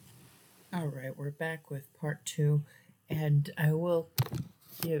All right, we're back with part two, and I will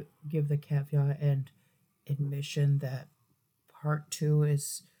give the caveat and admission that part two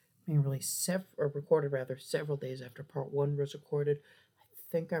is being released or recorded rather several days after part one was recorded. I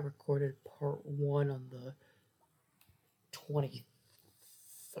think I recorded part one on the 23rd,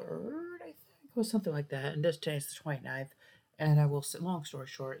 I think, or something like that, and this day is the 29th. And I will say, long story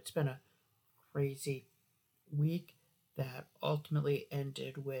short, it's been a crazy week that ultimately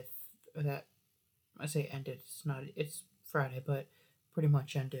ended with that I say ended. It's Friday, but pretty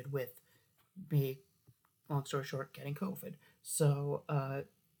much ended with me. Long story short, getting COVID. So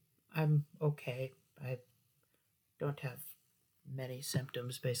I'm okay. I don't have many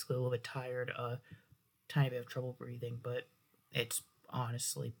symptoms. Basically, a little bit tired. Tiny bit of trouble breathing, but it's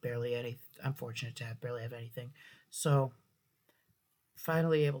honestly barely any. I'm fortunate to have barely have anything. So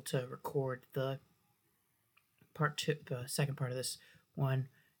finally able to record the part two, the second part of this one.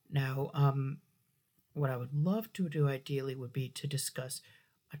 Now, what I would love to do ideally would be to discuss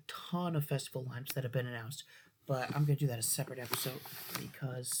a ton of festival lineups that have been announced, but I'm going to do that as a separate episode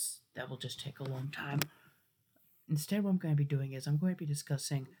because that will just take a long time. Instead, what I'm going to be doing is I'm going to be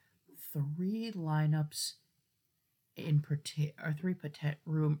discussing three lineups in particular,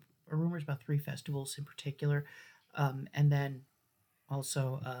 or rumors about three festivals in particular, and then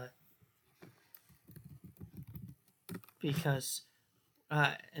also because,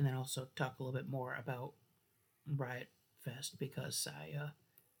 and then also talk a little bit more about Riot Fest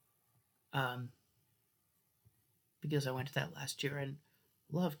um, because I went to that last year and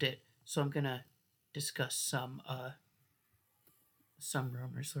loved it. So I'm gonna discuss some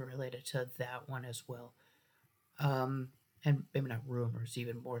rumors related to that one as well. Um, and maybe not rumors,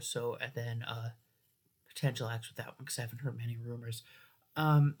 even more so than potential acts with that one because I haven't heard many rumors.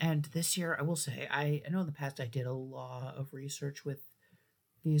 And this year, I will say, I know in the past I did a lot of research with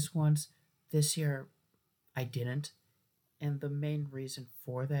these ones. This year, I didn't, and the main reason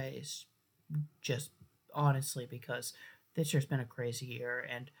for that is just honestly because this year's been a crazy year,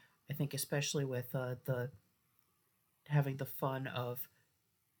 and I think especially with the having the fun of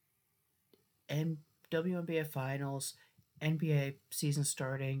N- WNBA finals, NBA season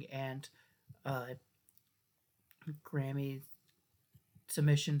starting, and uh, Grammy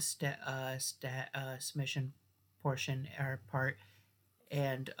submission portion or part,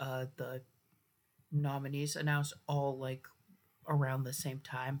 and the nominees announced all like around the same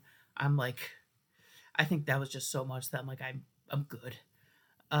time. I'm like, I think that was just so much that I'm good.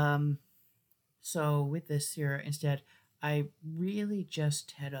 Um, So with this year, instead, I really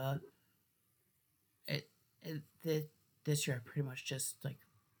just had it, it, th- this year I pretty much just like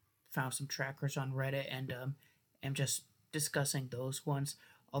found some trackers on Reddit and am just discussing those ones.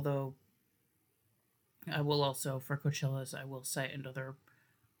 Although I will also for Coachella's I will cite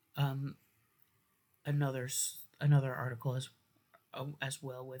um another another article as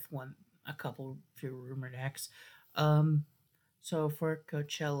well with one a couple few rumored acts. Um, so for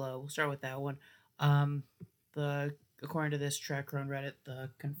Coachella, we'll start with that one. Um, the according to this tracker on Reddit,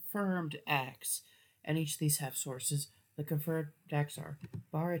 the confirmed acts, and each of these have sources. The confirmed acts are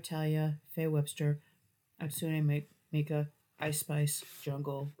Bar Italia, Faye Webster, Atsune Mika, Ice Spice,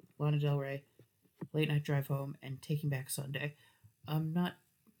 Jungle, Lana Del Rey, Late Night Drive Home, and Taking Back Sunday. I'm not.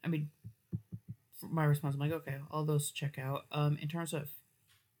 I mean, for my response, I'm like, okay, all those check out. In terms of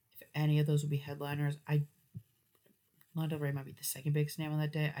if any of those would be headliners, Lana Del Rey might be the second biggest name on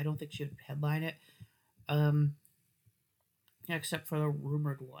that day. I don't think she would headline it. Um, except for the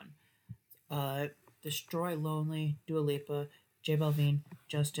rumored one. Uh, Destroy Lonely, Dua Lipa, J Balvin,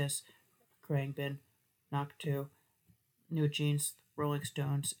 Justice, Khruangbin, Knock 2, New Jeans, Rolling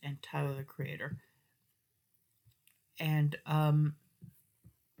Stones, and Tyler the Creator. And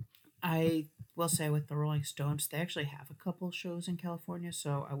I will say with the Rolling Stones, they actually have a couple shows in California,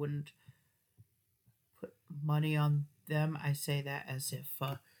 so I wouldn't put money on them. I say that as if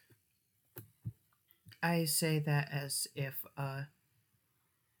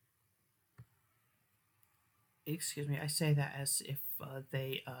excuse me, I say that as if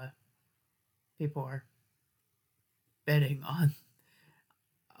they people are betting on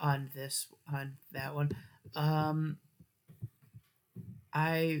that one. Um,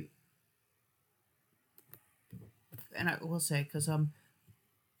 I and I will say because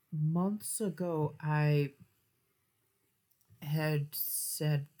months ago I had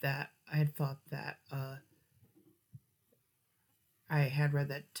said that I had thought that I had read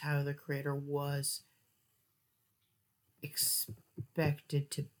that Tyler the Creator was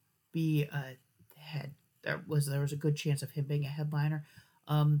expected to be a head. There was a good chance of him being a headliner.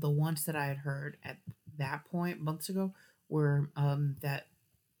 The ones that I had heard at that point months ago were that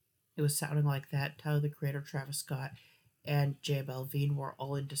it was sounding like that Tyler the Creator, Travis Scott, and J Balvin were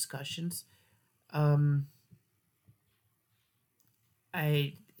all in discussions. Um,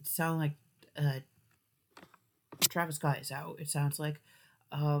 it sounded like uh, Travis Scott is out. It sounds like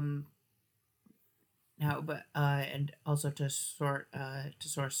um, now, but and also to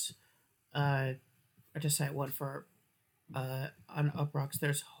source or to cite one for on Uproxx.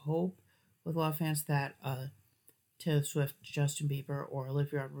 There's hope with a lot of fans that Taylor Swift, Justin Bieber, or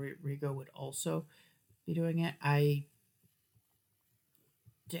Olivia Rodrigo would also be doing it.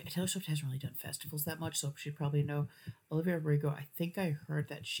 Taylor Swift hasn't really done festivals that much, so she'd probably know. Olivia Rodrigo, I think I heard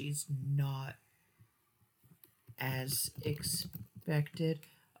that she's not as expected.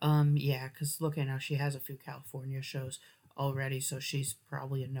 Yeah, because looking now, she has a few California shows already, so she's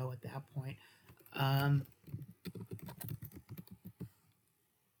probably a no at that point. Um,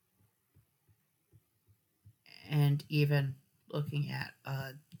 and even looking at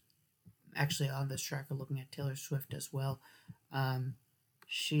actually on this track, we're looking at Taylor Swift as well. Um,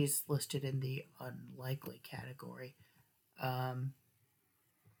 she's listed in the unlikely category. Um,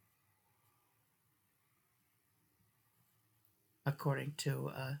 according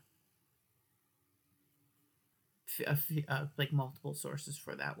to like multiple sources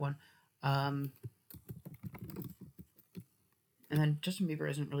for that one. Um, and then Justin Bieber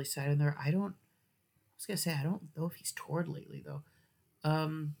isn't really cited in there. I was gonna say I don't know if he's toured lately though.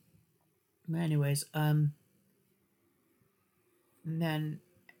 Um, anyways, and then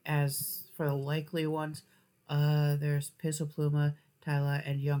as for the likely ones, there's Pizzo Pluma, Tyla,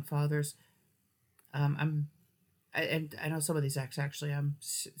 and Young Fathers. And I know some of these acts actually.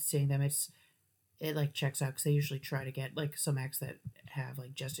 Seeing them. It like checks out because they usually try to get like some acts that have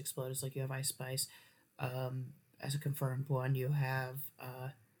like just exploded. Like you have Ice Spice, um, as a confirmed one. You have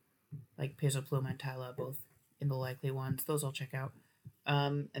like Pizzo Pluma and Tyla both in the likely ones. Those I'll check out.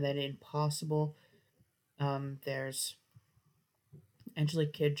 And then Impossible. There's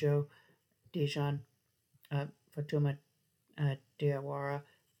Angelique Kidjo, Dijon, uh, Fatuma Diawara,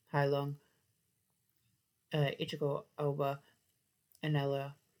 Hailung, Ichigo Oba,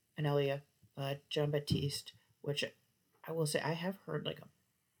 Anela, Anelia, John Baptiste, which I will say I have heard like a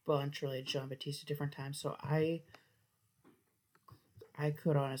bunch related to John Baptiste at different times, so I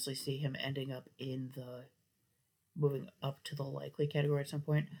could honestly see him ending up in the moving up to the likely category at some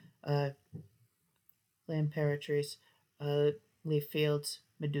point. Lamperatrice, Leaf Fields,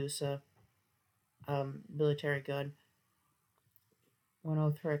 Medusa, Military Gun,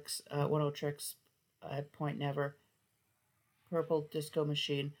 10 Tricks, Point Never, Purple Disco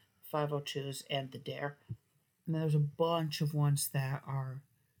Machine, 502s, and The Dare. And then there's a bunch of ones that are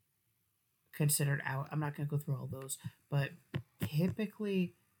considered out. I'm not going to go through all those, but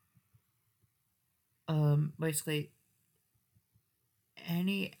typically, basically,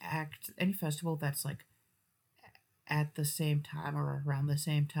 any festival that's like at the same time or around the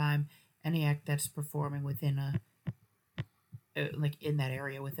same time, any act that's performing within like in that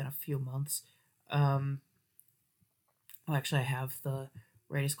area within a few months. Um, well, actually, I have the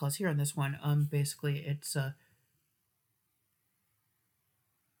radius clause here on this one. Basically, it's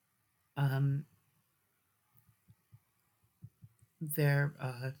um, they're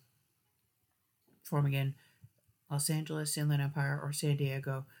performing in Los Angeles, Inland Empire, or San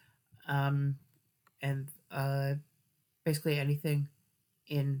Diego, um, and basically anything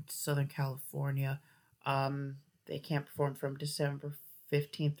in Southern California. They can't perform from December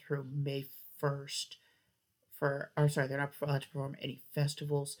 15th through May 1st or sorry, they're not allowed to perform any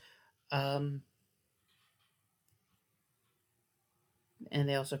festivals. Um, and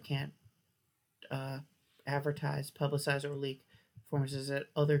they also can't uh, advertise, publicize, or leak performances at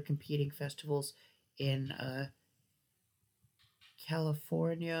other competing festivals in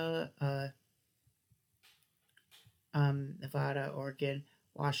California, Nevada, Oregon,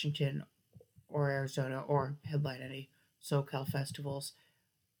 Washington, or Arizona, or headline any SoCal festivals.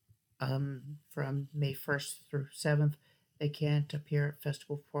 From May 1st through 7th, they can't appear at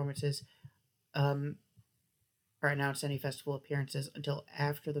festival performances um, or announce any festival appearances until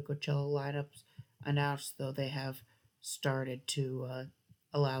after the Coachella lineups announced, though they have started to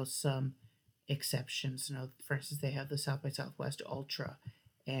allow some exceptions. You know, for instance, they have the South by Southwest Ultra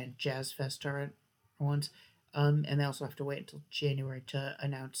and Jazz Fest are ones, and they also have to wait until January to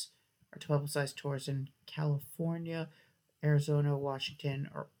announce or to publicize tours in California, Arizona, Washington,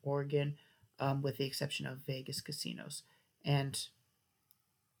 or Oregon, with the exception of Vegas casinos. And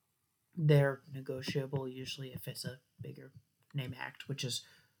they're negotiable usually if it's a bigger name act, which is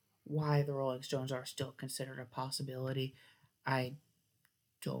why the Rolling Stones are still considered a possibility. I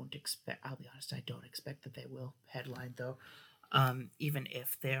don't expect, I'll be honest, I don't expect that they will headline though. even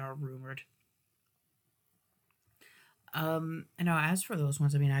if they are rumored. And now as for those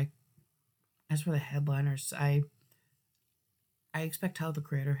ones, I mean, as for the headliners, I expect Tyler the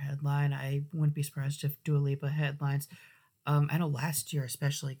Creator headline. I wouldn't be surprised if Dua Lipa headlines. I know last year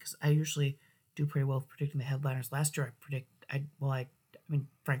especially because I usually do pretty well with predicting the headliners. Last year I mean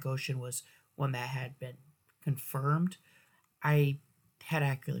Frank Ocean was one that had been confirmed. I had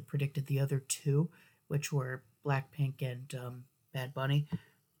accurately predicted the other two, which were Blackpink and Bad Bunny.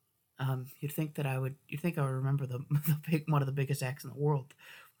 You'd think I would remember one of the biggest acts in the world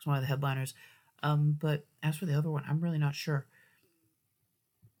was one of the headliners. But as for the other one, I'm really not sure.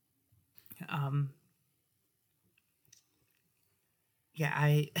 Um, yeah,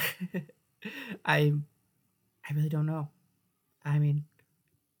 I I really don't know. I mean,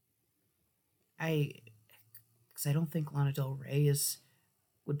 I because I don't think Lana Del Rey is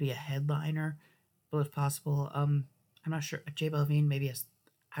would be a headliner, but if possible, I'm not sure. J Balvin maybe as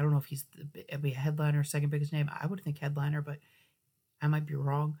I don't know if he's be a headliner, second biggest name. I would think headliner, but I might be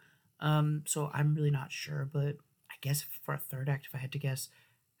wrong. So I'm really not sure. But I guess for a third act, if I had to guess,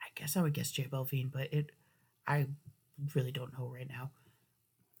 I guess I would guess J Balvin, but I really don't know right now.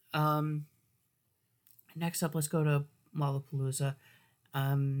 Um, Next up, let's go to Lollapalooza.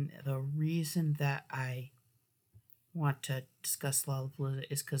 The reason that I want to discuss Lollapalooza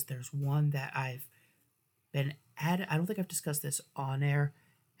is because there's one that I've been I don't think I've discussed this on air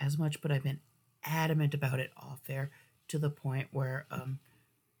as much, but I've been adamant about it off air to the point where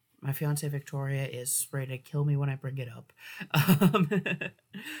my fiance Victoria is ready to kill me when I bring it up. Um,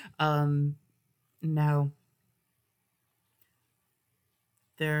 um, Now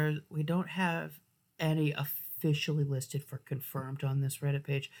we don't have any officially listed for confirmed on this Reddit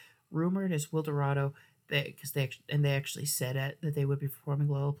page. Rumored is Wildorado, they actually said it that they would be performing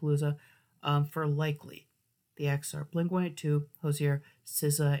Lollapalooza. For likely, the acts are Blink 182, Hosier,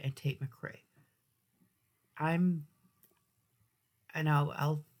 SZA, and Tate McRae. I'm and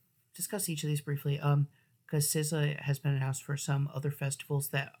I'll discuss each of these briefly. Because SZA has been announced for some other festivals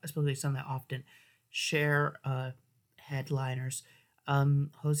that, especially some that often share headliners.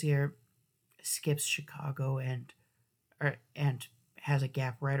 Hosier skips Chicago and has a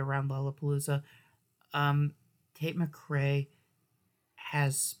gap right around Lollapalooza. Um, Tate McRae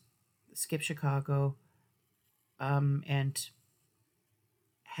has skipped Chicago and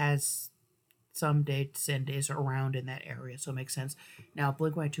has some dates and is around in that area, so it makes sense. Now,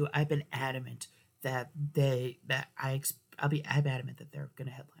 Blink 182, I've been adamant that they that I ex- I'm adamant that they're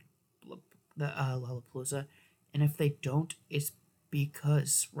gonna headline the Lollapalooza, and if they don't, it's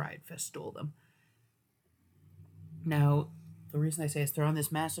because Riot Fest stole them. Now, the reason I say is they're on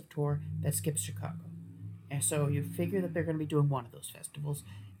this massive tour that skips Chicago, and so you figure that they're going to be doing one of those festivals,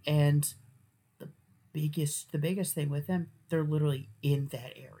 and the the biggest thing with them, they're literally in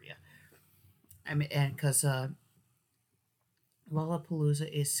that area. I mean, and because Lollapalooza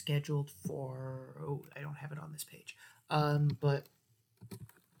is scheduled for I don't have it on this page, but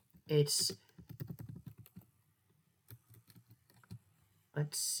it's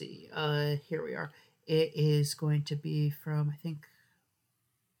let's see, here we are. It is going to be from I think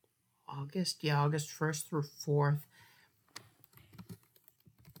August 1st through 4th.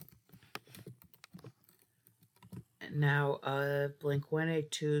 Now, Blink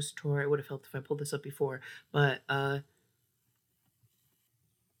 182's tour, it would have helped if I pulled this up before, but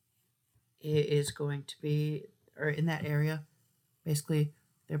it is going to be, or in that area, basically,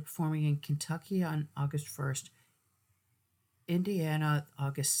 they're performing in Kentucky on August 1st, Indiana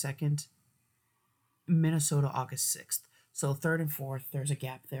August 2nd, Minnesota August 6th. So, third and fourth, there's a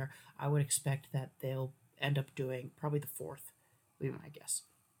gap there. I would expect that they'll end up doing probably the fourth, would be my guess.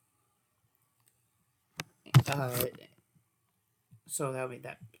 Uh, so that would mean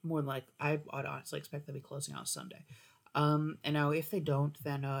that more than like I would honestly expect they'll be closing on Sunday. And now if they don't,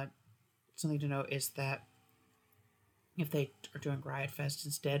 then something to note is that if they are doing Riot Fest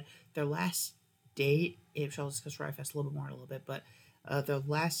instead, their last date, if I'll discuss Riot Fest a little bit more in a little bit, but the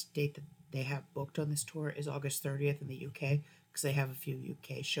last date that they have booked on this tour is August 30th in the UK because they have a few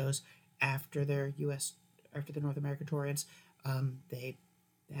UK shows after their US after the North American tour ends. They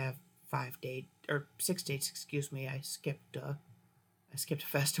have 5 date or 6 dates. Excuse me, I skipped a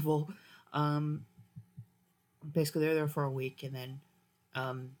festival. Um, Basically, they're there for a week, and then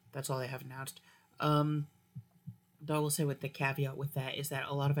that's all they have announced. Um, though I will say, with the caveat with that is that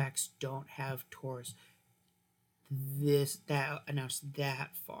a lot of acts don't have tours this that announced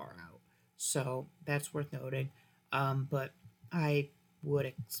that far out, so that's worth noting. But I would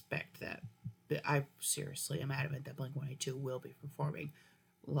expect that. But I seriously am adamant that Blink 182 will be performing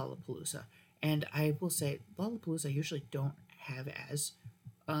Lollapalooza, and I will say Lollapalooza usually don't have as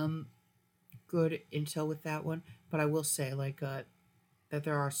um good intel with that one, but I will say that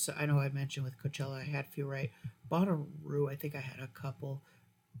there are. I know I mentioned with Coachella, I had a few right. Bonnaroo, I think I had a couple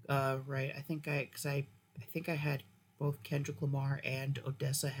right. I think I had both Kendrick Lamar and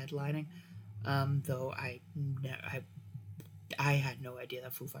Odessa headlining. Though I had no idea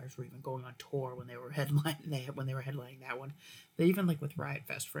that Foo Fighters were even going on tour when they were headlining. When they were headlining that one, but even like with Riot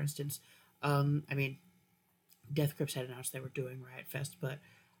Fest, for instance, I mean, Death Grips had announced they were doing Riot Fest,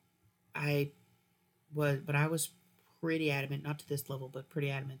 I but I was pretty adamant, not to this level, but pretty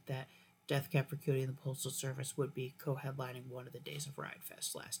adamant that Death Cab for Cutie and the Postal Service would be co-headlining one of the days of Riot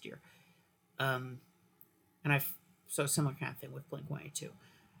Fest last year. Um, and I so similar kind of thing with Blink 182.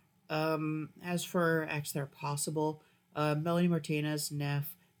 As for acts that are possible, Melanie Martinez,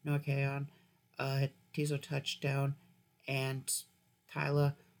 Neff, Noah Kayon, Tizo Touchdown, and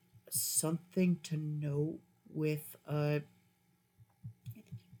Tyla. Something to note with I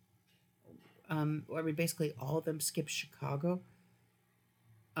mean, basically all of them skip Chicago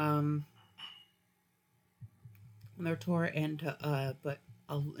um on their tour, and but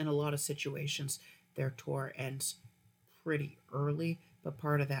in a lot of situations their tour ends pretty early. But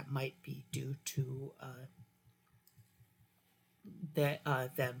part of that might be due to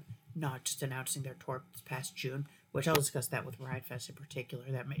them not just announcing their tour this past June, which I'll discuss that with Riot Fest in particular.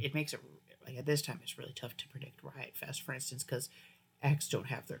 It makes it like at this time it's really tough to predict Riot Fest, for instance, because acts don't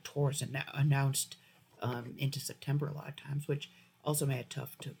have their tours announced into September a lot of times, which also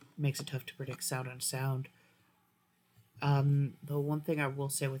makes it tough to predict Sound on Sound. The one thing I will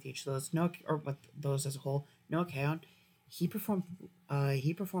say with each of those, no, or with those as a whole, Noah Kaon, he performed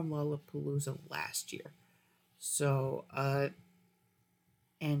Lollapalooza last year, so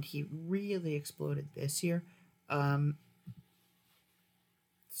and he really exploded this year. Um,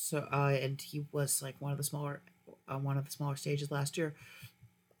 and he was like one of the smaller stages last year.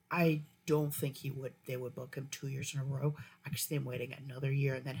 I don't think they would book him 2 years in a row. I could see him waiting another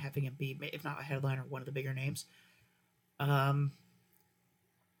year and then having him be, if not a headliner, one of the bigger names. Um,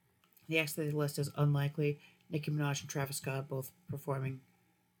 the acts that they list is unlikely. Nicki Minaj and Travis Scott both performing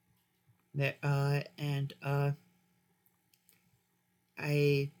there, and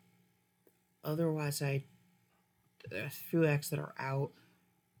I otherwise I a few acts that are out,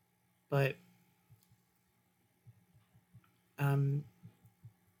 but um,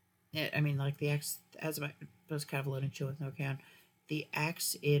 I mean, like the acts as I was kind of alluding to with No Can, the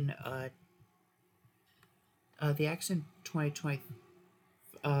acts in the acts in 2020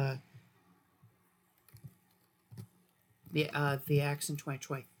 uh the acts in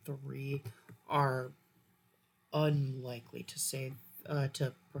 2023 are unlikely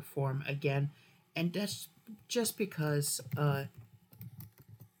to perform again, and that's just because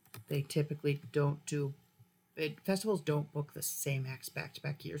they typically don't do festivals don't book the same acts back to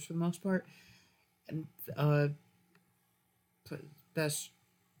back years for the most part, and that's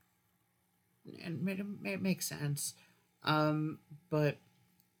and it makes sense. But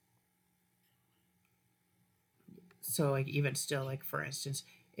so like even still, like for instance,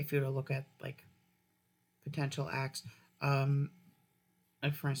 if you were to look at like potential acts, um,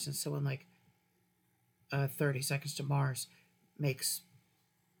 like for instance, someone like 30 Seconds to Mars makes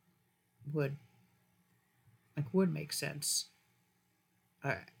would would make sense.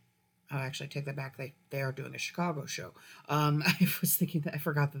 Uh, I'll actually take that back. They are doing a Chicago show. I was thinking that I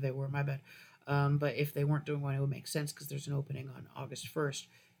forgot that they were. My bad. But if they weren't doing one, it would make sense because there's an opening on August 1st,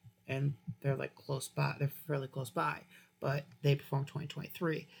 and they're like close by. They're fairly close by, but they perform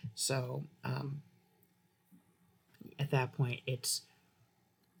 2023. So at that point,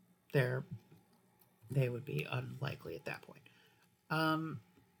 they're they would be unlikely at that point. Um,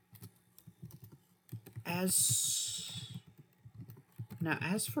 as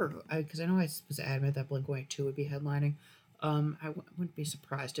as for because I know I was adamant that Blink 182 would be headlining. Wouldn't be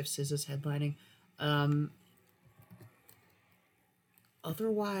surprised if SZA's headlining. Um,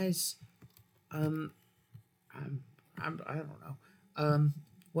 otherwise, um, I don't know. Um,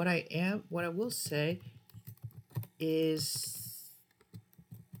 what I will say is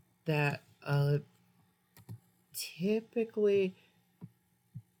that typically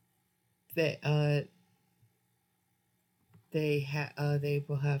they they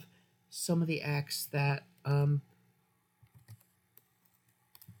will have some of the acts that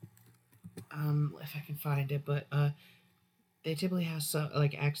if I can find it, but they typically have some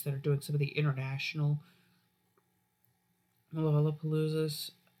like acts that are doing some of the international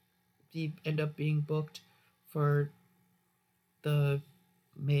Lollapaloozas. They end up being booked for the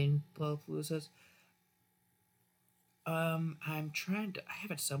main Lollapaloozas. I'm trying to. I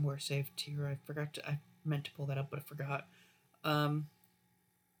have it somewhere saved here. I forgot to. I meant to pull that up, but I forgot. Um,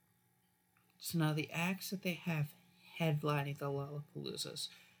 so now the acts that they have headlining the Lollapaloozas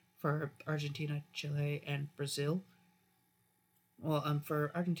for Argentina, Chile, and Brazil. Well,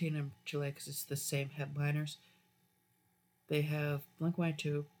 for Argentina and Chile, because it's the same headliners, they have Blink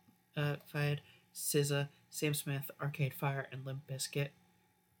 182, Fied, SZA, Sam Smith, Arcade Fire, and Limp Bizkit.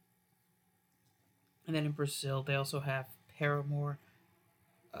 And then in Brazil, they also have Paramore,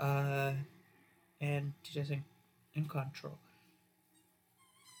 uh, and DJ Sing in Control.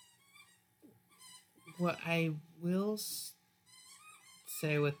 What I will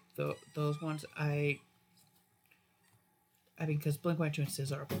say with those ones, I mean, because Blink 182 and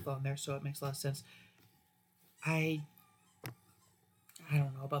SZA are both on there, so it makes a lot of sense. I I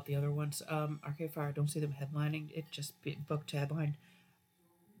don't know about the other ones. Arcade Fire, I don't see them headlining. It just be booked to headline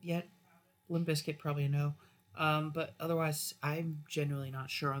yet. Limp Bizkit, probably no. But otherwise, I'm genuinely not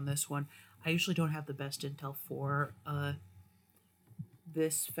sure on this one. I usually don't have the best intel for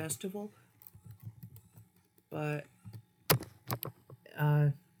this festival, but uh,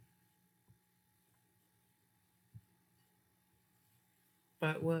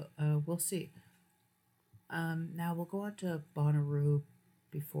 we'll see. Now we'll go on to Bonnaroo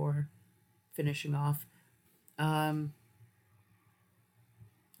before finishing off. Um,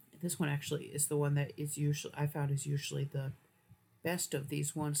 this one actually is the one that is usually I found is usually the best of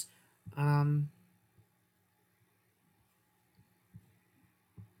these ones. Um,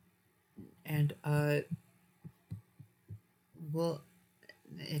 and well,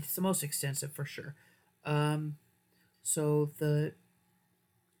 it's the most extensive for sure. Um, so the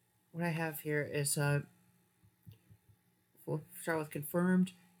what I have here is we'll start with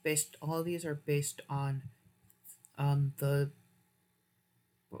confirmed. Based all of these are based on the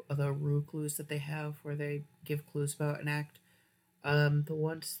rule clues that they have, where they give clues about an act. The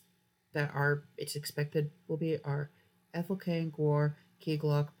ones that are it's expected will be are Ethel Kane, Gore, Key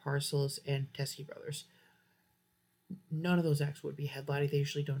Glock, Parcels, and Teskey Brothers. None of those acts would be headlining. They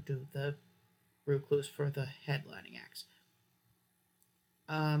usually don't do the rule clues for the headlining acts.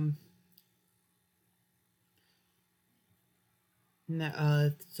 Um,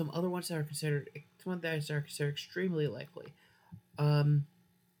 some other ones that are considered extremely likely, um,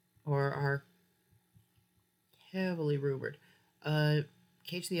 or are heavily rumored.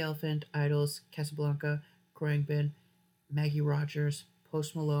 Cage the Elephant, Idols, Casablanca, Khruangbin, Maggie Rogers,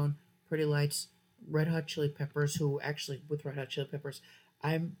 Post Malone, Pretty Lights, Red Hot Chili Peppers. Who actually with Red Hot Chili Peppers,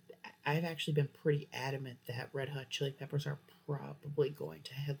 I'm I've actually been pretty adamant that Red Hot Chili Peppers are probably going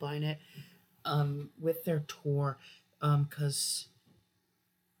to headline it. With their tour, because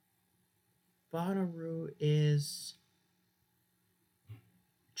Bonnaroo is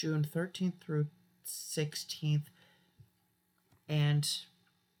June 13th through 16th, and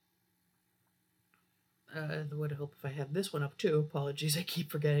would hope if I had this one up too. Apologies, I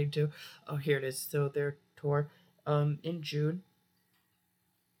keep forgetting to. Oh, here it is. So their tour, in June.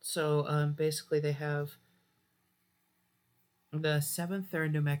 So basically they have the 7th they're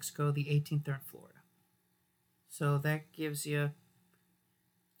in New Mexico, the 18th they're in Florida. So that gives you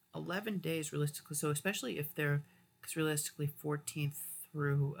 11 days realistically. So especially if they're, because realistically 14th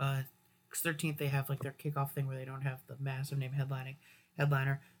through because 13th they have like their kickoff thing where they don't have the massive name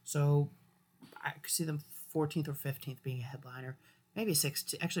headliner. So I could see them 14th or 15th being a headliner. Maybe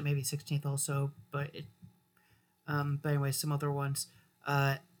 16th, actually maybe 16th also, but anyway, some other ones.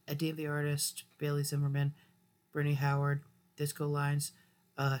 Adim the Artist, Bailey Zimmerman, Brittany Howard, Disco Lines,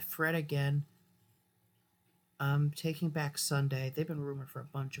 Fred again, Taking Back Sunday. They've been rumored for a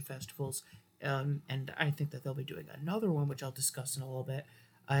bunch of festivals, and I think that they'll be doing another one, which I'll discuss in a little bit,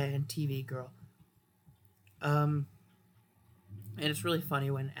 and TV Girl. Um, and it's really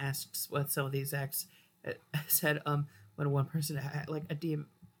funny when asked what some of these acts said. When one person, like Adim,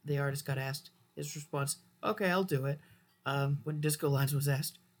 the artist, got asked, his response, "Okay, I'll do it." When Disco Lines was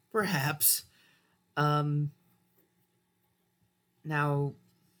asked, "Perhaps." Um, Now,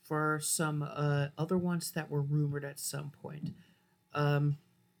 for some other ones that were rumored at some point, um,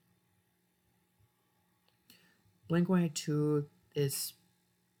 Blink 182 is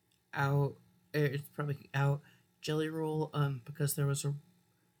out. It's probably out. Jelly Roll, because there was a,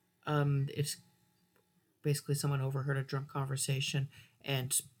 it's basically someone overheard a drunk conversation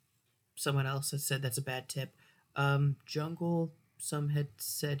and someone else had said that's a bad tip. Jungle, some had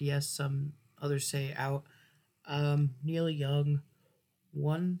said yes, some others say out. Neil Young,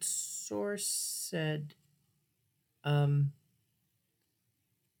 one source said, um,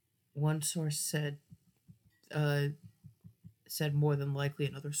 one source uh, said more than likely.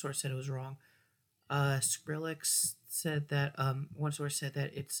 Another source said it was wrong. Skrillex said that, one source said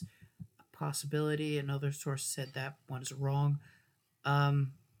that it's possibility. Another source said that one's wrong.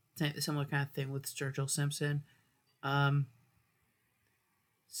 Um, Similar kind of thing with Sturgill Simpson. Um,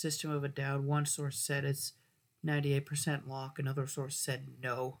 System of a Down. One source said it's 98% lock. Another source said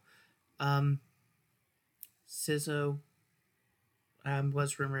no. Um,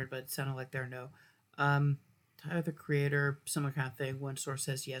 was rumored, but it sounded like they're no. Tyler the Creator, similar kind of thing. One source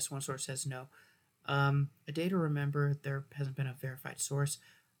says yes, one source says no. A day to remember, there hasn't been a verified source.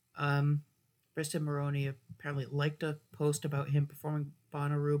 Preston Maroney apparently liked a post about him performing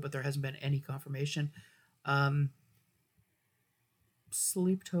Bonnaroo, but there hasn't been any confirmation.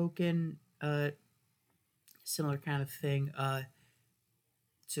 Sleep Token, similar kind of thing.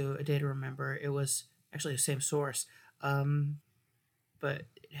 To A Day to Remember, it was actually the same source, but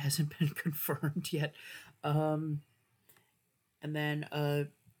it hasn't been confirmed yet. And then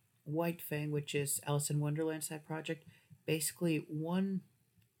White Fang, which is Alice in Wonderland side project. Basically, one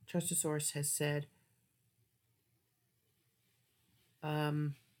trusted source has said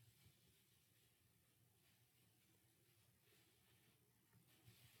um,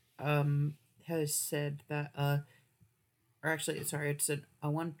 has said that or actually sorry, it's a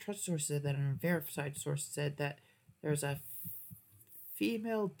one trusted source said that, and a verified source said that there's a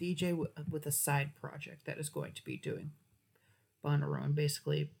female DJ with a side project that is going to be doing Bonnaroo, and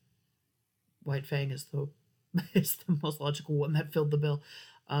basically White Fang is the is the most logical one that filled the bill.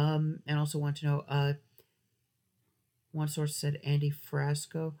 And also want to know, one source said Andy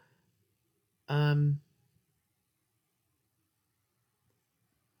Frasco. Um,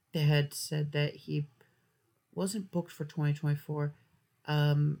 they had said that he wasn't booked for 2024.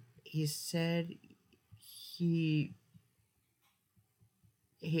 He said he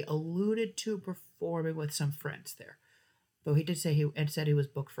he alluded to performing with some friends there, though he did say he was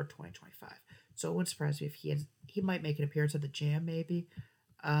booked for 2025. So it wouldn't surprise me if he might make an appearance at the Jam maybe.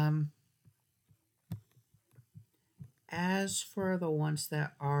 Um, as for the ones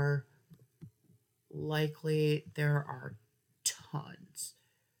that are likely, there are tons.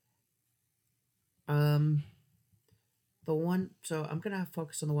 So I'm gonna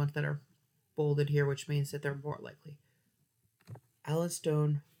focus on the ones that are bolded here, which means that they're more likely. Alice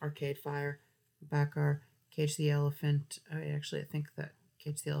Stone, Arcade Fire, Bakar, Cage the Elephant. I think that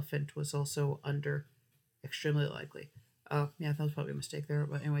Cage the Elephant was also under extremely likely. Oh, yeah, that was probably a mistake there.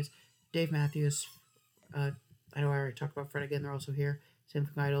 But anyways, Dave Matthews. I know I already talked about Fred again. They're also here. Same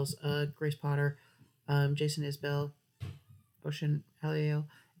thing, Idols. Grace Potter, Jason Isbell, Ocean Halliel,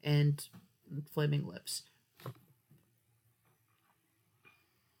 and Flaming Lips.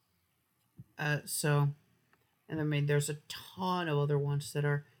 And I mean, there's a ton of other ones that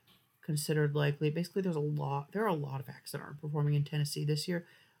are considered likely. Basically, there are a lot of acts that aren't performing in Tennessee this year.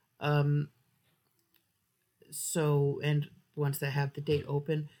 Um, and ones that have the date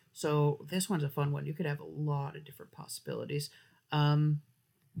open. So this one's a fun one. You could have a lot of different possibilities. And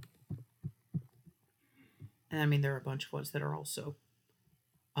I mean, there are a bunch of ones that are also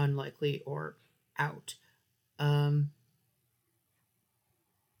unlikely or out.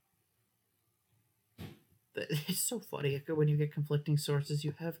 But it's so funny when you get conflicting sources.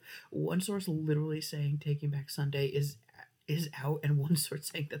 You have one source literally saying Taking Back Sunday is out, and one source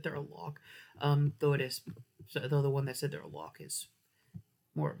saying that they're a lock. Though the one that said they're a lock is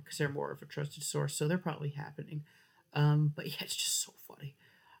more because they're more of a trusted source, so they're probably happening. But yeah, it's just so funny.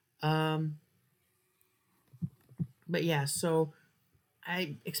 But yeah, so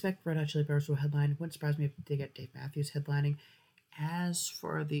I expect Red Hot Chili Peppers will headline. It wouldn't surprise me if they get Dave Matthews headlining. As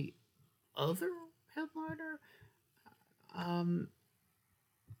for the other headliner,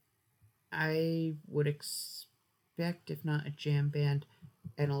 I would expect, if not a jam band,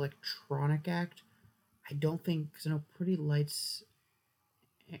 an electronic act. I don't think, because I know Pretty Lights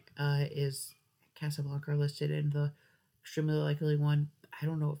is Casablanca listed in the extremely likely one. I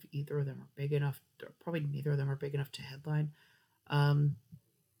don't know if either of them are big enough. Probably neither of them are big enough to headline.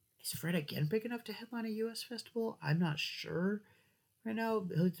 Is Fred again big enough to headline a U.S. festival? I'm not sure right now.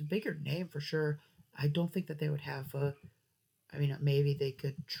 It's a bigger name for sure. I don't think that they would have maybe they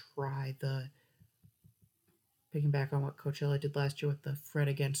could try picking back on what Coachella did last year with the Fred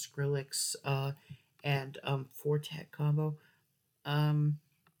against Skrillex and Four Tet combo.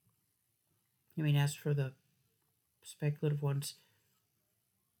 As for the speculative ones,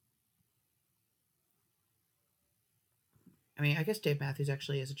 I guess Dave Matthews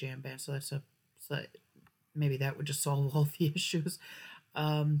actually is a jam band, so maybe that would just solve all the issues.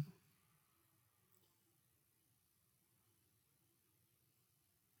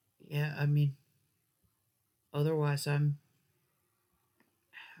 Yeah, otherwise I'm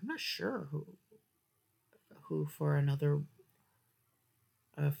not sure who for another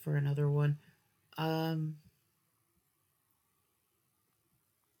for another one. Um,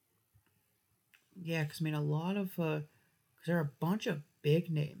 yeah, because I mean, a lot of because there are a bunch of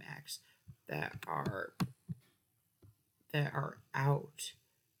big name acts that are out.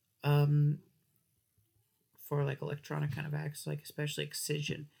 Um, for like electronic kind of acts, like especially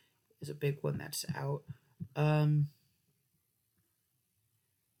Excision is a big one that's out. Um,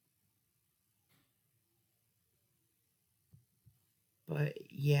 but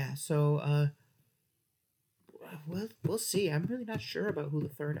yeah, so we'll see. I'm really not sure about who the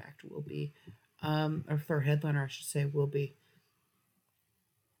third act will be, or third headliner, I should say, will be.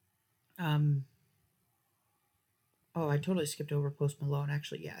 Um, oh, I totally skipped over Post Malone.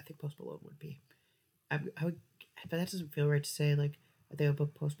 Actually, yeah, I think Post Malone would be. I would, but that doesn't feel right to say. Like, they would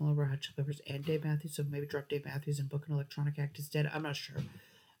book Post Malone, Red Hot Chili Peppers, and Dave Matthews. So maybe drop Dave Matthews and book an electronic act instead. I'm not sure.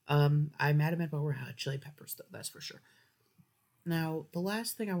 I'm adamant about Red Hot Chili Peppers, though. That's for sure. Now, the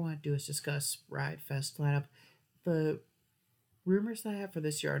last thing I want to do is discuss Riot Fest lineup. The rumors that I have for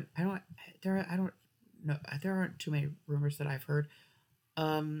this year, I don't know, there aren't too many rumors that I've heard.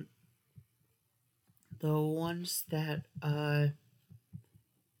 Um, the ones that I,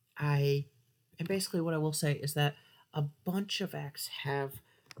 and basically what I will say is that a bunch of acts have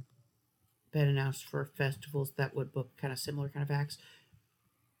been announced for festivals that would book kind of similar kind of acts,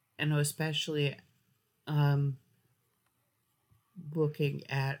 and especially um looking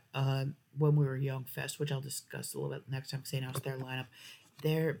at when we were young fest, which I'll discuss a little bit next time because they announced their lineup.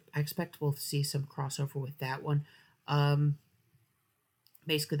 There, I expect we'll see some crossover with that one. Um,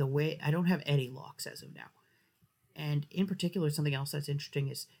 basically, the way I don't have any locks as of now, and in particular, something else that's interesting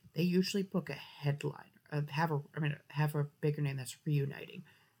is they usually book a headline, have a bigger name that's reuniting.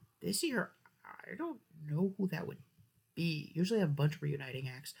 This year, I don't know who that would be. Usually, I have a bunch of reuniting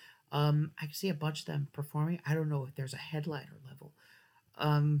acts. I can see a bunch of them performing. I don't know if there's a headliner level.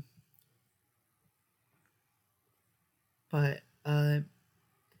 Um, but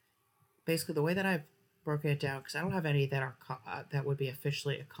basically, the way that I've broken it down, because I don't have any that that would be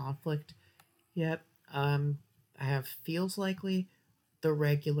officially a conflict yet. Um, I have feels likely, the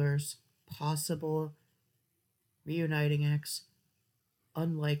regulars, possible, reuniting X,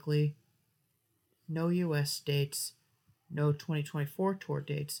 unlikely, no U.S. dates, no 2024 tour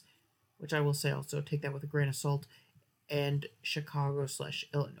dates, which I will say also take that with a grain of salt, and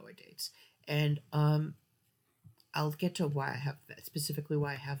Chicago/Illinois dates. And I'll get to why I have that, specifically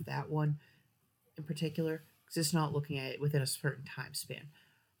why I have that one in particular, because it's not looking at it within a certain time span.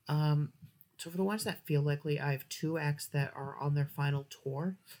 Um, so for the ones that feel likely, I have two acts that are on their final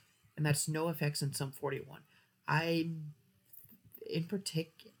tour, and that's NoFX and Sum 41. I, in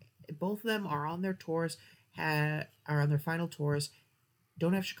particular, both of them are on their tours, are on their final tours,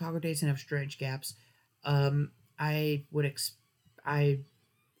 don't have Chicago dates and have strange gaps. Um, I would I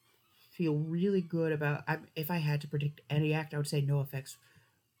feel really good about. If I had to predict any act, I would say NoFX.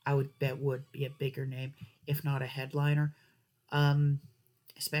 I would bet would be a bigger name, if not a headliner. Um,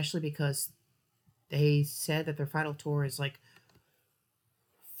 especially because they said that their final tour is like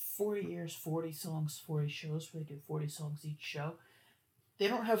 4 years, 40 songs, 40 shows. Where they do 40 songs each show. They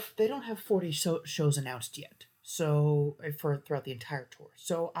don't have 40 shows announced yet. So for throughout the entire tour.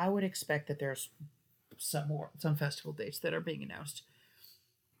 So I would expect that there's some festival dates that are being announced.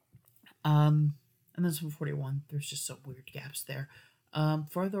 Um, and then some 41. There's just some weird gaps there.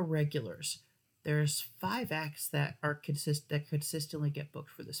 For the regulars, there's five acts that consistently get booked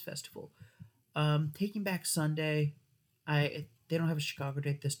for this festival. Taking Back Sunday, they don't have a Chicago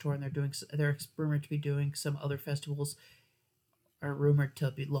date this tour, and they're rumored to be doing some other festivals. Are rumored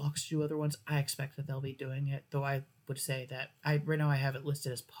to be locked to do other ones. I expect that they'll be doing it, though I would say that I right now I have it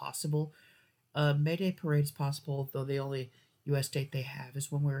listed as possible. Mayday Parade is possible, though the only U.S. date they have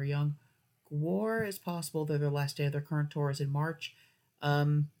is When We Were Young. War is possible, though their last day of their current tour is in March.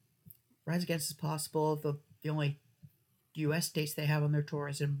 Um, Rise Against is possible, though the only U.S. dates they have on their tour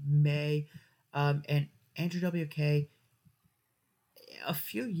is in May. And Andrew WK, a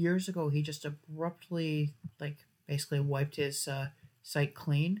few years ago, he just abruptly, like, basically wiped his site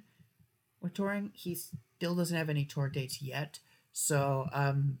clean with touring. He still doesn't have any tour dates yet, so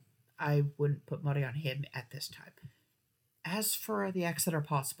I wouldn't put money on him at this time. As for the acts that are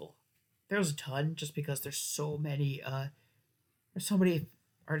possible, there's a ton, just because there's so many artists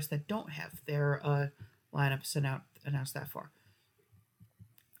that don't have their lineups announced that far.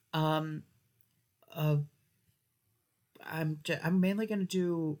 Um, uh, I'm mainly gonna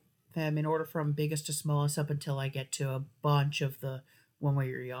do them in order from biggest to smallest up until I get to a bunch of the When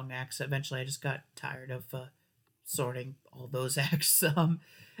We Were Young acts. Eventually, I just got tired of sorting all those acts.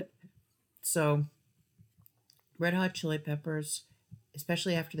 So Red Hot Chili Peppers.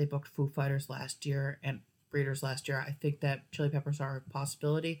 especially after they booked Foo Fighters last year and Breeders last year. I think that Chili Peppers are a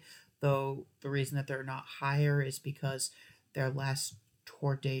possibility, though the reason that they're not higher is because their last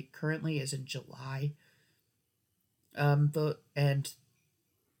tour date currently is in July. Though it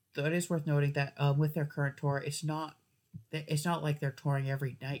is worth noting that with their current tour, it's not like they're touring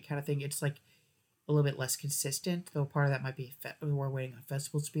every night kind of thing. It's like a little bit less consistent. Though part of that might be we're waiting on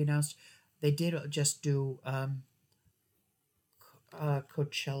festivals to be announced. They did just do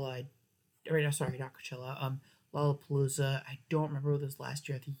Coachella. Or, no, sorry, not Coachella. Lollapalooza. I don't remember whether it was last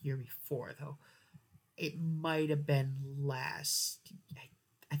year or the year before though. It might have been last.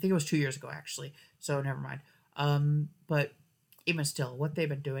 I think it was 2 years ago actually. So never mind. But even still, what they've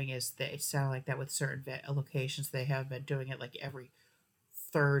been doing is that it sounded like that with certain locations. They have been doing it like every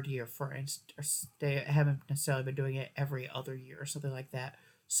third year, for instance. They haven't necessarily been doing it every other year or something like that.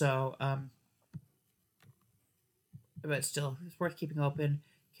 So, but still, it's worth keeping open.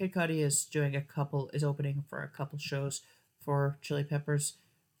 Kid Cudi is opening for a couple shows for Chili Peppers.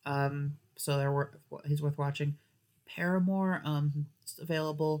 So he's worth watching. Paramore, it's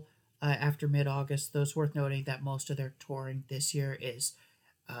available after mid August. Though it's worth noting that most of their touring this year is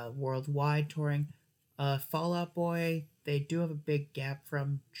worldwide touring. Fall Out Boy, they do have a big gap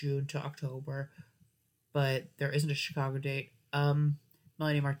from June to October, but there isn't a Chicago date.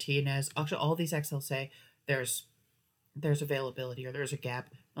 Melanie Martinez, actually, all these acts I'll say there's there's availability or there's a gap.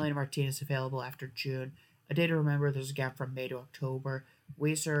 Melanie Martinez is available after June. A Day to Remember, there's a gap from May to October.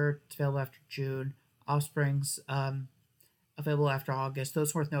 Weezer, it's available after June. Offspring's available after August.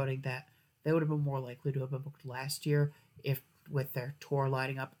 Those worth noting that they would have been more likely to have been booked last year if with their tour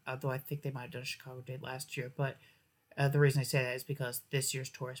lining up. Although I think they might have done a Chicago date last year, but the reason I say that is because this year's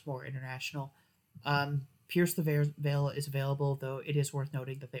tour is more international. Pierce the Veil is available, though it is worth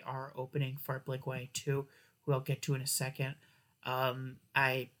noting that they are opening for Blink 182, who I'll get to in a second.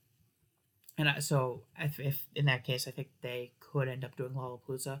 I and I, so if in that case, I think they could end up doing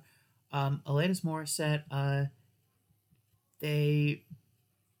Lollapalooza. Alanis Morissette, they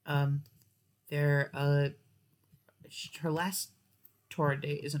um, their her last tour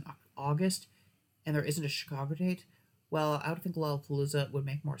date is in August, and there isn't a Chicago date. Well, I would think Lollapalooza would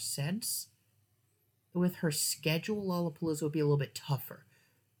make more sense. With her schedule, Lollapalooza would be a little bit tougher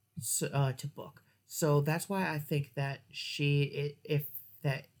to book. So that's why I think that if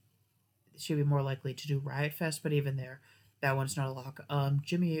that she'd be more likely to do Riot Fest, but even there, that one's not a lock.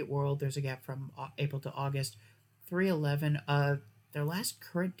 Jimmy Eat World, there's a gap from April to August. 311, their last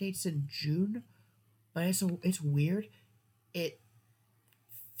current date's in June, but it's weird. It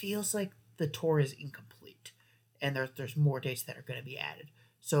feels like the tour is incomplete, and there's more dates that are going to be added.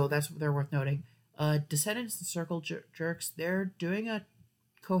 So they're worth noting. Descendants and Circle Jerks, they're doing a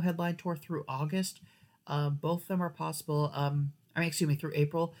co-headline tour through August. Both of them are possible. Excuse me, through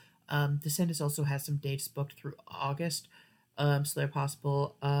April. Descendants also has some dates booked through August, so they're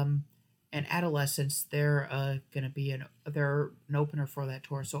possible. And Adolescents, they're gonna be they're an opener for that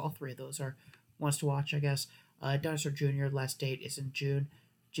tour. So all three of those are ones to watch, I guess. Dinosaur Jr. last date is in June.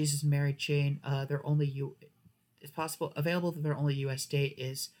 Jesus and Mary Chain, it's possible available that their only U.S. date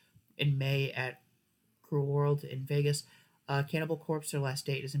is in May at Cruel World in Vegas. Cannibal Corpse, their last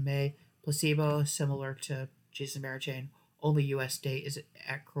date is in May. Placebo, similar to Jesus and Mary Chain, only U.S. date is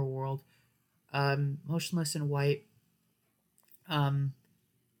at Cruel World. Motionless in White. They're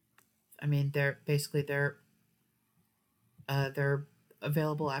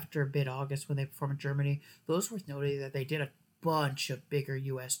available after mid August when they perform in Germany. Those worth noting that they did a bunch of bigger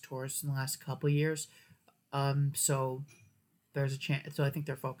U.S. tours in the last couple years. So there's a chance. So I think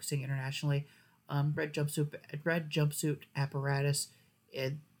they're focusing internationally. Red Jumpsuit Apparatus.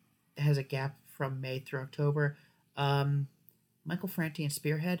 It has a gap from May through October. Michael Franti and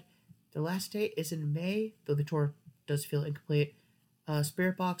Spearhead. The last date is in May, though the tour does feel incomplete.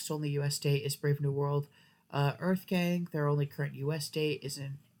 Spirit Box, only U.S. date is Brave New World. Earth Gang, their only current U.S. date is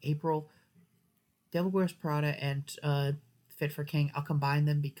in April. Devil Wears Prada and Fit for King, I'll combine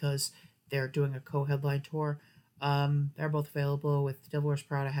them because they're doing a co-headline tour. They're both available, with Devil Wears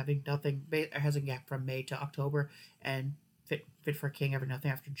Prada having nothing, has a gap from May to October, and Fit for King having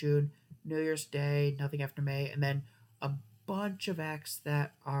nothing after June. New Year's Day, nothing after May, and then a bunch of acts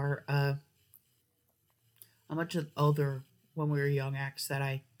that are a bunch of other When We Were Young acts that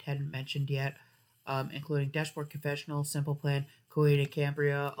I hadn't mentioned yet, including Dashboard Confessional, Simple Plan, Coheed and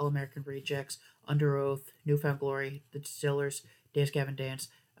Cambria, All American Rejects, Under Oath, Newfound Glory, The Distillers, Dance Gavin Dance,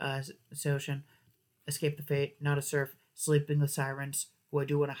 Ocean, Escape the Fate, Not a Surf, Sleeping with Sirens, who I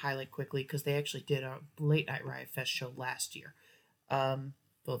do want to highlight quickly because they actually did a late night Riot Fest show last year.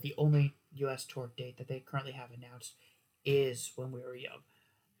 Though the only U.S. tour date that they currently have announced is When We Were Young.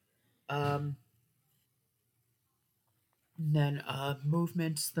 Um, then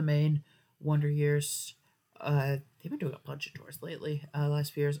Movements, the main Wonder Years. They've been doing a bunch of tours lately,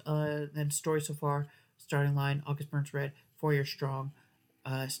 last few years. Then Story So Far, Starting Line, August Burns Red, 4 Year Strong,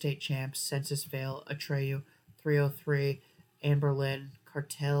 State Champs, Census Fail, Atreyu, 303, Anberlin,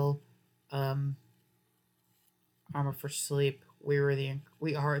 Cartel, um, Armor for Sleep. We are the in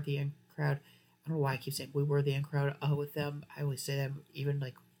crowd. I don't know why I keep saying we were the in crowd with them. I always say them even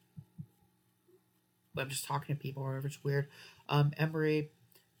like when I'm just talking to people or if it's weird. Emery,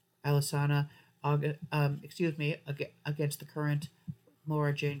 Alisana, Against the Current,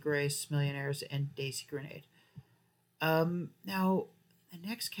 Laura Jane Grace, Millionaires, and Daisy Grenade. Now, the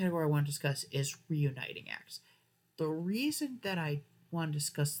next category I want to discuss is reuniting acts. The reason that I want to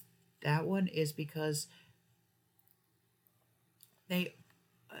discuss that one is because they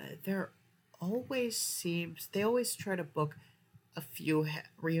there they always try to book a few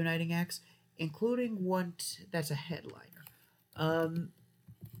reuniting acts, including one that's a headliner. Um,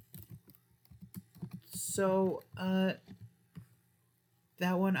 so that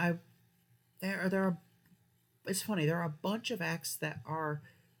one I there are it's funny there are a bunch of acts that are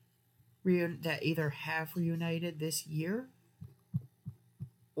that either have reunited this year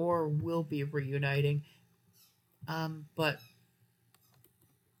or will be reuniting. But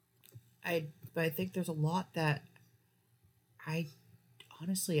I but I think there's a lot that I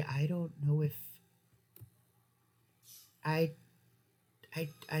honestly I don't know if I I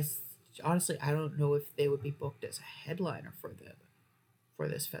honestly I don't know if they would be booked as a headliner for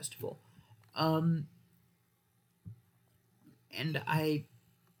this festival. Um, and I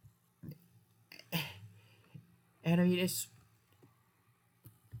and I mean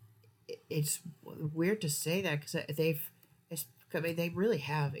it's weird to say that because I mean, they really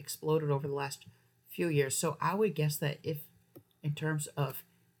have exploded over the last few years. So I would guess that if in terms of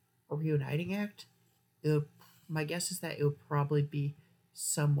a reuniting act, it would, my guess is that it would probably be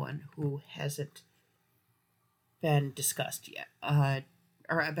someone who hasn't been discussed yet,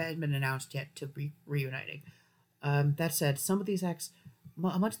 or hasn't been announced yet to be reuniting. That said, some of these acts,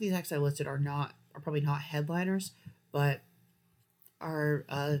 a bunch of these acts I listed are probably not headliners, but are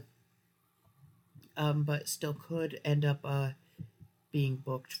but still could end up being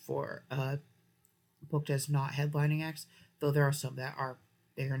booked as not headlining acts. Though there are some that are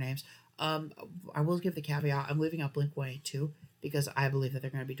bigger names. Um, I will give the caveat: I'm leaving out Blink 182 because I believe that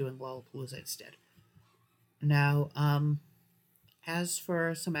they're going to be doing Lollapalooza instead. Now, as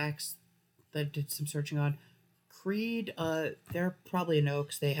for some acts that I did some searching on, Creed, they're probably a no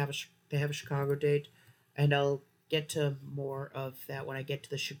because they have a Chicago date, and I'll get to more of that when I get to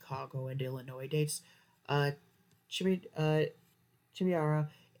the Chicago and Illinois dates. Uh, Chimi, uh, Chimiara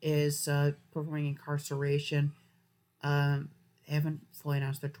is performing Incarceration. They haven't fully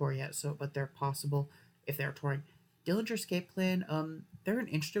announced their tour yet, so but they're possible if they're touring. Dillinger Escape Plan, they're an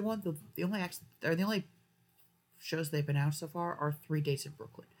interesting one. The only shows they've announced so far are 3 days in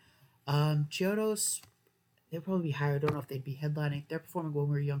Brooklyn. Chiodos, they'd probably be higher. I don't know if they'd be headlining. They're performing When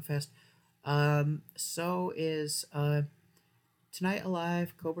We Were Young Fest. So is Tonight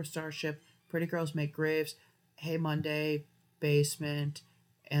Alive, Cobra Starship, Pretty Girls Make Graves, Hey Monday, Basement,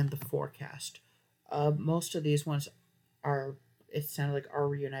 and The Forecast. Most of these ones are, it sounded like, are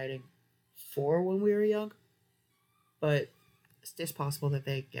reuniting for When We Were Young, but it's possible that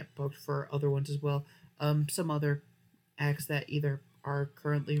they get booked for other ones as well. Some other acts that either are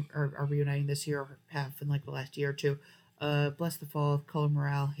reuniting this year or have in like the last year or two. Bless the Fall, Color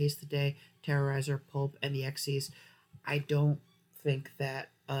Morale, Haste the Day, Terrorizer, Pulp, and the Xyz. I don't think that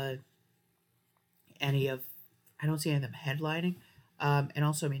any of I don't see any of them headlining. And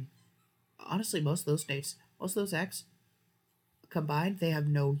also, I mean, honestly, most of those acts combined, they have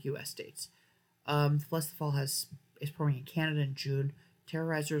no U.S. dates. Bless the Fall is performing in Canada in June.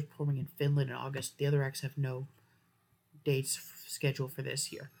 Terrorizer is performing in Finland in August. The other acts have no dates scheduled for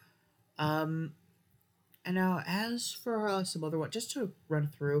this year. Um, and now, as for some other one, just to run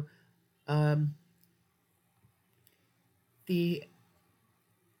through, um, the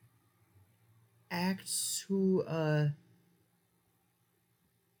acts who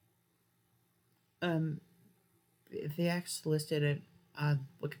um the acts listed in on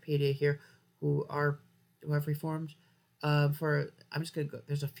Wikipedia here who have reformed. For I'm just gonna go.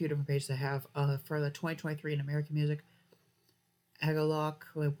 There's a few different pages I have. For the 2023 in American music, Agalock,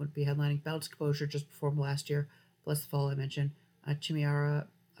 who would be headlining. Belt Exposure just performed last year. Bless the Fall I mentioned. Chimiara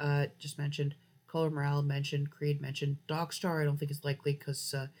just mentioned. Color Morale mentioned. Creed mentioned. Dogstar I don't think is likely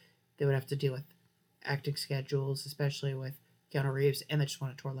because they would have to deal with acting schedules, especially with Keanu Reeves, and they just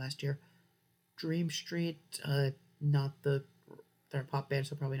won a tour last year. Dream Street, not the they're a pop band,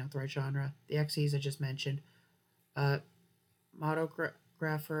 so probably not the right genre. The Xyz I just mentioned. Uh,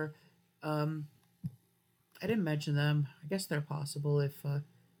 Motographer. Um, I didn't mention them. I guess they're possible if I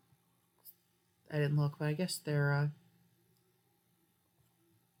didn't look, but I guess they're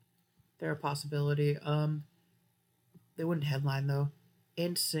a possibility. They wouldn't headline though.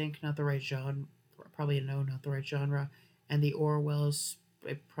 In Sync, not the right genre. Probably a no, not the right genre. And the Orwells,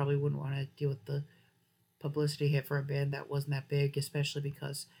 I probably wouldn't want to deal with the publicity hit for a band that wasn't that big, especially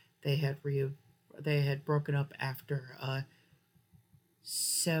because they had they had broken up after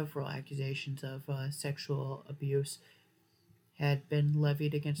several accusations of sexual abuse had been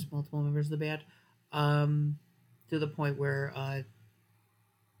levied against multiple members of the band, um, to the point where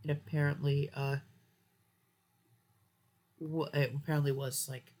it apparently it apparently was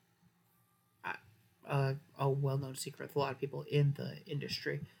like a well known secret with a lot of people in the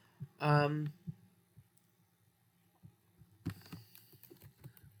industry. Um,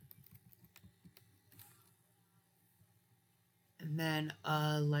 and then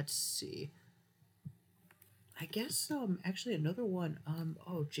let's see. I guess actually another one.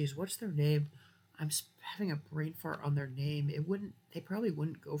 Oh geez, what's their name? Having a brain fart on their name. It wouldn't. They probably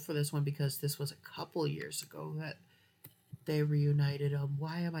wouldn't go for this one because this was a couple years ago that they reunited.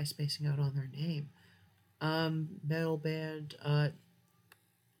 Why am I spacing out on their name? Metal band.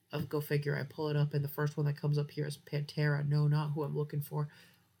 I'll go figure. I pull it up, and the first one that comes up here is Pantera. No, not who I'm looking for.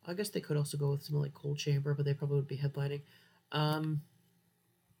 I guess they could also go with something like Cold Chamber, but they probably would be headlining. Um,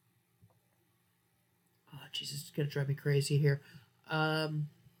 oh, Jesus, it's gonna drive me crazy here. Um,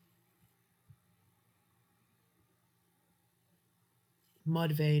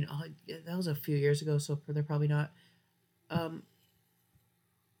 Mudvayne. Oh, yeah, that was a few years ago, so they're probably not.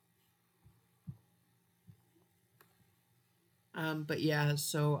 Um, but yeah,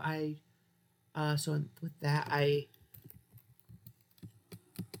 so with that,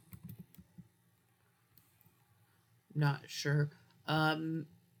 not sure. Um,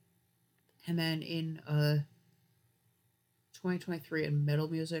 and then in 2023 in metal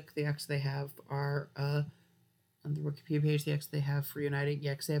music, the acts they have are on the Wikipedia page, the acts they have for Uniting.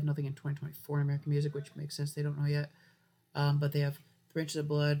 Yeah, because they have nothing in 2024 in American music, which makes sense. They don't know yet. But they have Three Inches of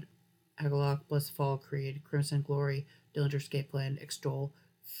Blood, Agalloch, Blessed Fall, Creed, Crimson Glory, Dillinger Escape Plan, Extol,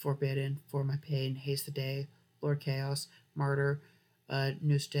 Forbidden, For My Pain, Haste the Day, Lord Chaos, Martyr,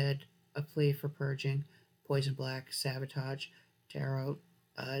 Newstead, A Plea for Purging, Poison Black, Sabotage, Tarot,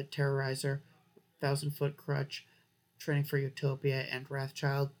 Terrorizer, Thousand Foot Crutch, Training for Utopia, and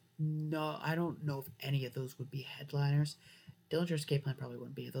Wrathchild. No, I don't know if any of those would be headliners. Dillinger Escape Plan probably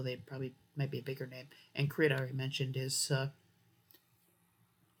wouldn't be, though they probably might be a bigger name. And Creed I already mentioned is a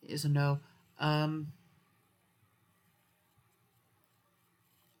no. Um,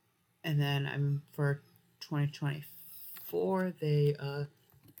 and then I'm for 2024 they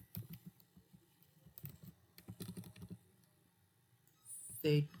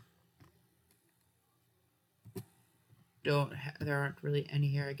there aren't really any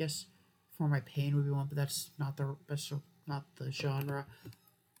here. I guess For My Pain would be one, but that's not the genre.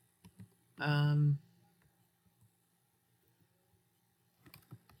 Um,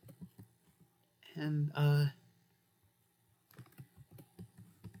 and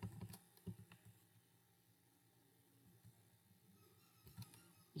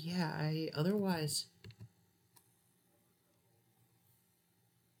yeah, I otherwise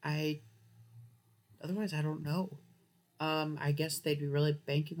I don't know. I guess they'd be really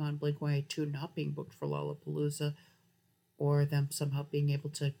banking on Blink 182 not being booked for Lollapalooza, or them somehow being able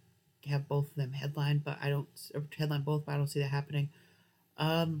to have both of them headline, but I don't headline both, but I don't see that happening.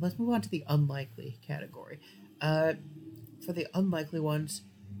 Let's move on to the unlikely category. Uh, for the unlikely ones,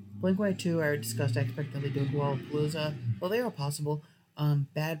 Blink 182, I already discussed. I expect they'll be doing Lollapalooza. Well, they are possible.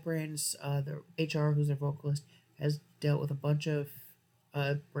 Bad Brains, the HR, who's their vocalist, has dealt with a bunch of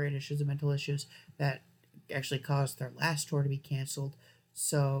brain issues and mental issues that actually caused their last tour to be canceled.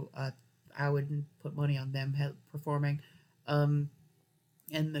 So I wouldn't put money on them performing. Um,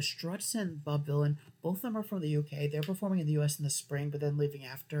 and the Struts and Bob Dylan, both of them are from the UK. They're performing in the US in the spring, but then leaving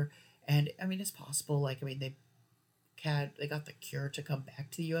after. And I mean, it's possible. Like, I mean, they got the Cure to come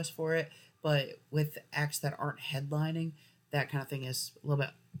back to the U.S. for it, but with acts that aren't headlining, that kind of thing is a little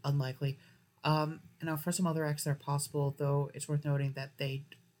bit unlikely. Now for some other acts that are possible, though, it's worth noting that they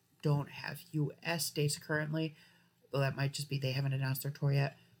don't have U.S. dates currently, though that might just be they haven't announced their tour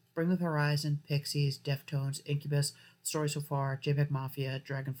yet. Bring the Horizon, Pixies, Deftones, Incubus, Story So Far, JPEG Mafia,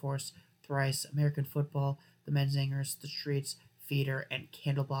 Dragon Force, Thrice, American Football, The Menzingers, The Streets, Feeder, and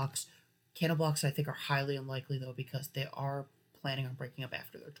Candlebox. Candlebox, I think, are highly unlikely though because they are planning on breaking up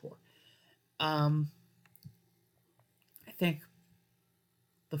after their tour. Um, think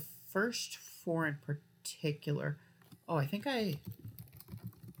the first four in particular. Oh, I think I.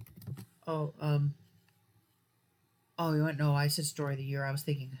 Oh, Oh, you went no. I said story of the year. I was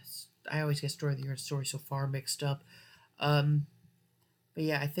thinking. I always get story of the year and story so far mixed up. Um, but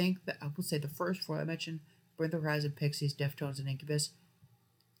yeah, I think that I will say the first four I mentioned: Bring the Horizon, Pixies, Deftones, and Incubus.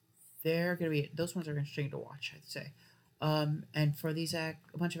 They're gonna be those ones are interesting to watch. I'd say. And for these a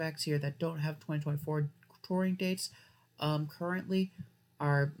bunch of acts here that don't have 2024 touring dates, currently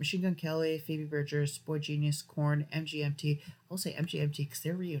are Machine Gun Kelly, Phoebe Bridgers, Boy Genius, Corn, MGMT. I'll say MGMT because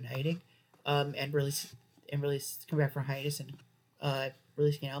they're reuniting, and really come back from hiatus and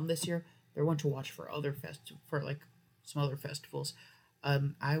releasing an album this year. They're one to watch for for like some other festivals.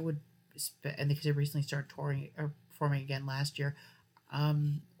 I would, and because they recently started touring or performing again last year,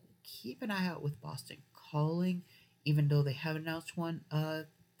 um, keep an eye out with Boston Calling, even though they haven't announced a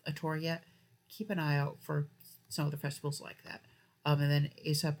tour yet. Keep an eye out for some other festivals like that. And then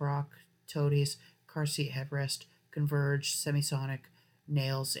ASAP Rock, Toadies, Car Seat Headrest, Converge, Semisonic,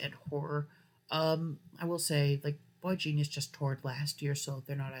 Nails, and Horror. I will say, like, Boy Genius just toured last year, so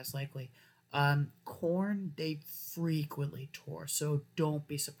they're not as likely. Corn, they frequently tour, so don't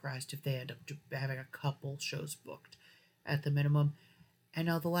be surprised if they end up having a couple shows booked at the minimum. And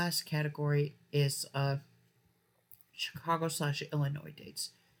now the last category is Chicago/Illinois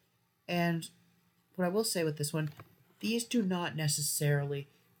dates. And what I will say with this one, these do not necessarily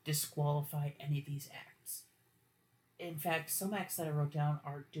disqualify any of these acts. In fact, some acts that I wrote down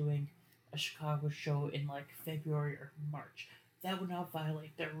are doing a Chicago show in like February or March. That would not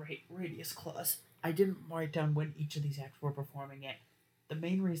violate their radius clause. I didn't write down when each of these acts were performing it. The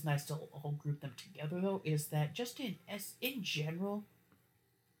main reason I still all group them together though is that just in general,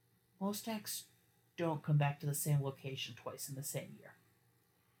 most acts don't come back to the same location twice in the same year,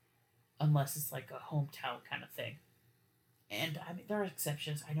 unless it's like a hometown kind of thing. And I mean, there are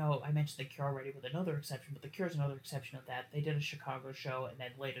exceptions. I know I mentioned the Cure already with another exception, but the Cure's another exception of that. They did a Chicago show, and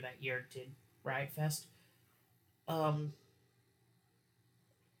then later that year did Riot Fest. Um,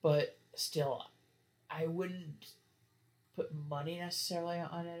 but still, I wouldn't put money necessarily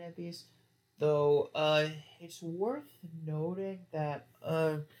on any of these. Though, it's worth noting that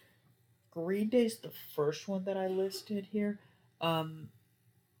Green Day's the first one that I listed here. Um,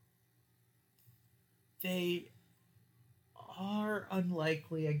 they are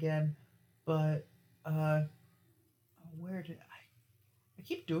unlikely again, but uh, where did I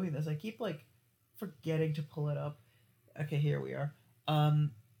keep doing this? I keep like forgetting to pull it up. Okay, here we are. I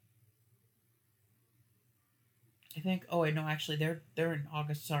think. Oh wait, no, actually, they're in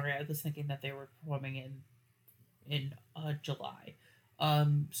August. Sorry, I was thinking that they were performing in July.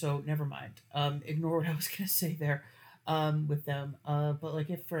 So never mind. Ignore what I was gonna say there. With them. But like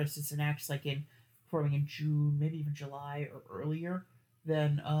if for instance an act's like in performing in June, maybe even July or earlier,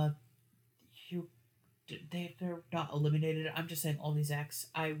 then you they're not eliminated. I'm just saying all these acts.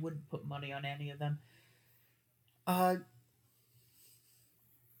 I wouldn't put money on any of them. Uh,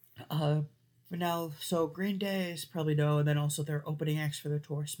 uh, for now, so Green Day is probably no, and then also their opening acts for their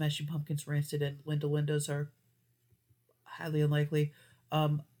tour, Smashing Pumpkins, Rancid, and Linda Lindas are highly unlikely.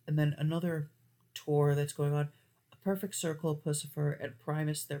 And then another tour that's going on, A Perfect Circle, Pussifer, and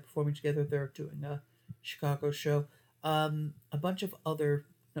Primus. They're performing together. They're doing a Chicago show. A bunch of other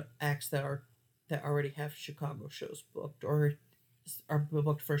acts that already have Chicago shows booked or are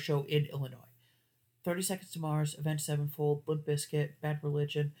booked for a show in Illinois. 30 Seconds to Mars, Avenged Sevenfold, Limp Bizkit, Bad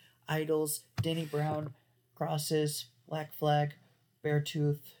Religion, Idols, Danny Brown, Crosses, Black Flag,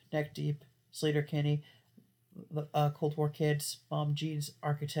 Beartooth, Neck Deep, Slater Kinney, Cold War Kids, Mom Jeans,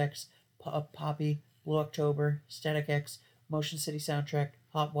 Architects, Poppy, Blue October, Static X, Motion City Soundtrack,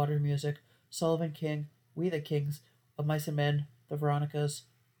 Hot Water Music, Sullivan King, We the Kings, Of Mice and Men, The Veronicas,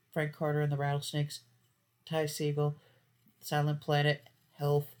 Frank Carter and the Rattlesnakes, Ty Siegel, Silent Planet,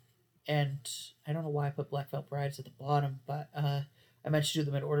 Health, and I don't know why I put Black Veil Brides at the bottom, but I meant to do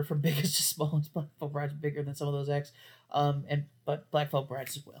them in order from biggest to smallest. Black Veil Brides bigger than some of those acts, and but Black Veil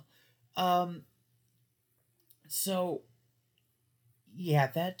Brides as well. Um, so yeah,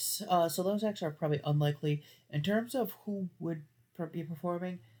 that's so those acts are probably unlikely in terms of who would be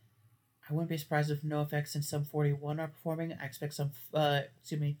performing. I wouldn't be surprised if NoFX and Sum 41 are performing. I expect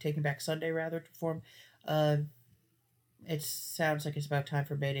Taking Back Sunday rather to perform. Uh, it sounds like it's about time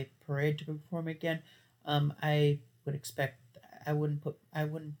for Mayday Parade to be performing again. I would expect. I wouldn't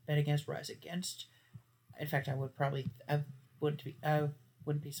bet against Rise Against. In fact, I wouldn't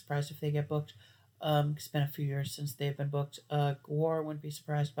be surprised if they get booked. It's been a few years since they've been booked. Gore wouldn't be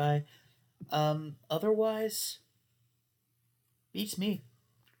surprised by. Otherwise, beats me.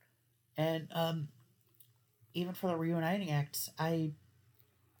 And even for the reuniting acts, I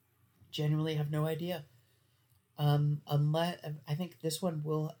genuinely have no idea. Unless I think this one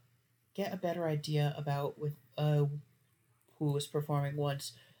will get a better idea about with who was performing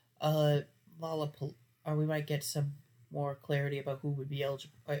once Lollapalooza, or we might get some more clarity about who would be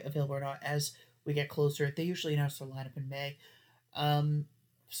eligible, available or not as we get closer. They usually announce their lineup in May, um,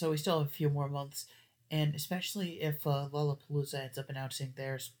 so we still have a few more months, and especially if Lollapalooza ends up announcing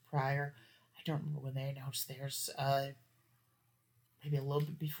theirs prior. I don't remember when they announced theirs. Maybe a little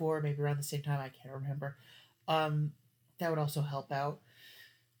bit before, maybe around the same time. I can't remember. Um, that would also help out.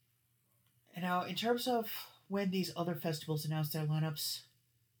 And now, in terms of when these other festivals announce their lineups,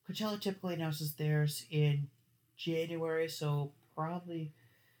 Coachella typically announces theirs in January, so probably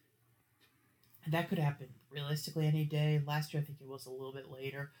that could happen realistically any day. Last year, I think it was a little bit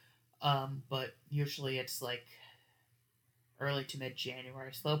later, but usually it's like early to mid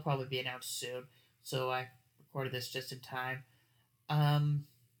January, so they'll probably be announced soon. So I recorded this just in time. Um,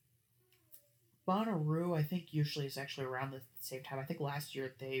 Bonnaroo, I think usually is actually around the same time. I think last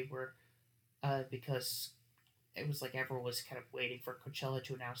year they were because it was like everyone was kind of waiting for Coachella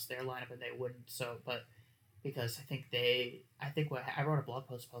to announce their lineup and they wouldn't. So, but because I think what I wrote a blog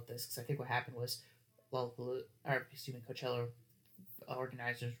post about this because I think what happened was, or excuse me, Coachella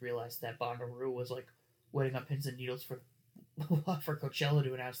organizers realized that Bonnaroo was like waiting on pins and needles for for Coachella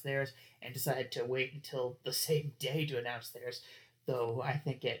to announce theirs and decided to wait until the same day to announce theirs. Though I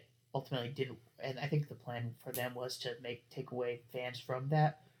think it ultimately didn't, and I think the plan for them was to take away fans from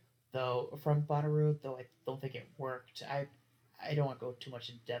that. Though from Bonnaroo, though I don't think it worked. I don't want to go too much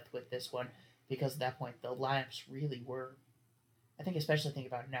in depth with this one because at that point the lineups really were. I think especially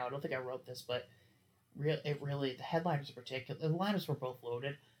thinking about it now. I don't think I wrote this, but it really the headliners in particular, the lineups were both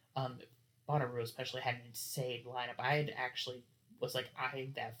loaded. Um, Bonnaroo especially had an insane lineup. I had actually was like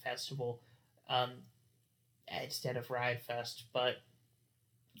eyeing that festival, um, instead of Riot Fest, but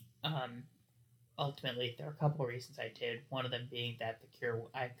um, ultimately there are a couple of reasons I did. One of them being that the Cure,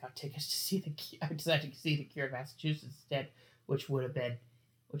 I got tickets to see I decided to see the Cure in Massachusetts instead, which would have been,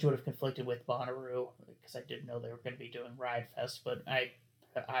 which would have conflicted with Bonnaroo because I didn't know they were going to be doing Riot Fest. But I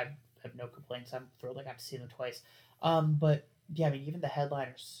have no complaints. I'm thrilled I got to see them twice. But yeah, I mean, even the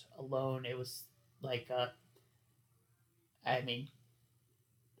headliners alone, it was like, I mean,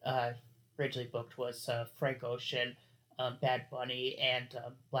 uh, originally booked was Frank Ocean, Bad Bunny, and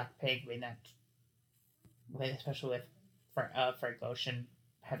Blackpink. I mean, that especially with Frank Ocean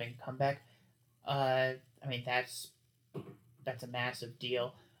having a comeback. I mean, that's a massive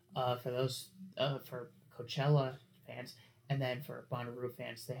deal for those for Coachella fans, and then for Bonnaroo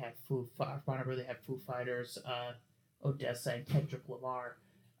fans, they had Bonnaroo. They had Foo Fighters, Odessa, and Kendrick Lamar.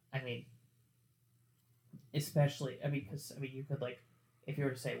 I mean, especially because you could like if you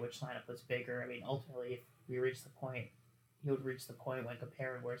were to say which lineup was bigger. I mean, ultimately, if we reach the point, you would reach the point when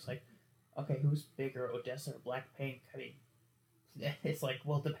comparing where it's like, okay, who's bigger, Odessa or Blackpink? I mean, it's like,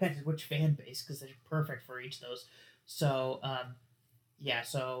 well, it depends which fan base because they're perfect for each of those. So, yeah,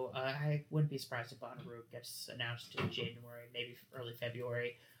 so I wouldn't be surprised if Bonnaroo gets announced in January, maybe early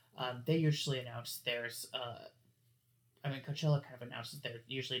February. They usually announce theirs. I mean, Coachella kind of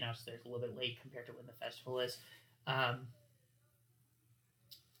usually announces theirs a little bit late compared to when the festival is. Um,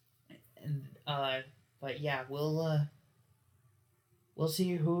 and but yeah, we'll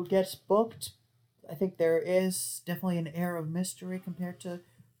see who gets booked. I think there is definitely an air of mystery compared to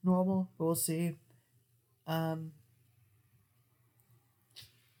normal, but we'll see. Um,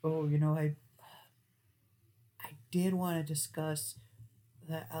 oh, I did want to discuss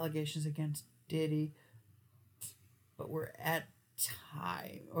the allegations against Diddy, but we're at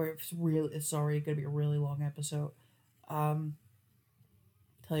time, or it's already going to be a really long episode. Um,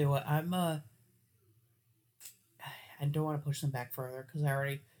 tell you what, I don't want to push them back further because I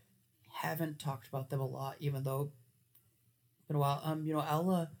already haven't talked about them a lot, even though it's been a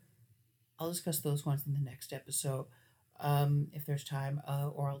while. I'll discuss those ones in the next episode, if there's time,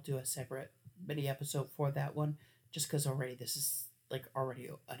 or I'll do a separate mini episode for that one, just because already this is like already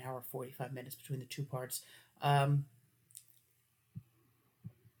an hour 45 minutes between the two parts. Um,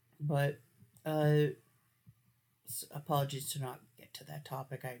 but uh, apologies to not get to that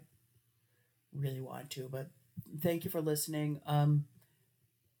topic. I really want to, but thank you for listening.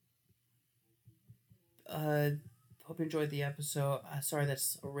 Uh, Hope you enjoyed the episode. Sorry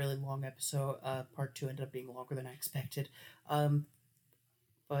that's a really long episode. Part two ended up being longer than I expected. Um,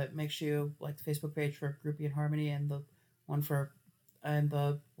 but make sure you like the Facebook page for Groupie and Harmony one for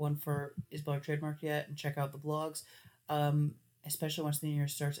the one for Isabella Trademark yet, and check out the blogs. Um, Especially once the new year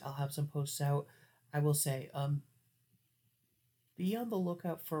starts, I'll have some posts out. I will say, be on the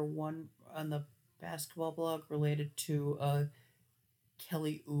lookout for one on the basketball blog related to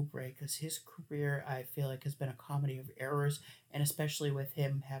Kelly Oubre, because his career, I feel like, has been a comedy of errors, and especially with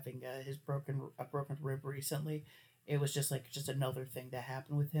him having his broken rib recently, it was just another thing that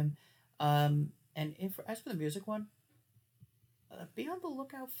happened with him. And if as for the music one, be on the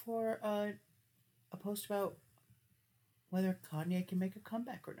lookout for a post about whether Kanye can make a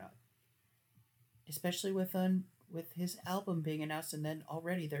comeback or not, especially with his album being announced, and then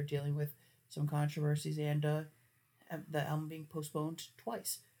already they're dealing with some controversies and the album being postponed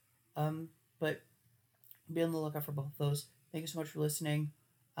twice. Um, but be on the lookout for both of those. Thank you so much for listening.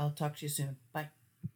 I'll talk to you soon. Bye.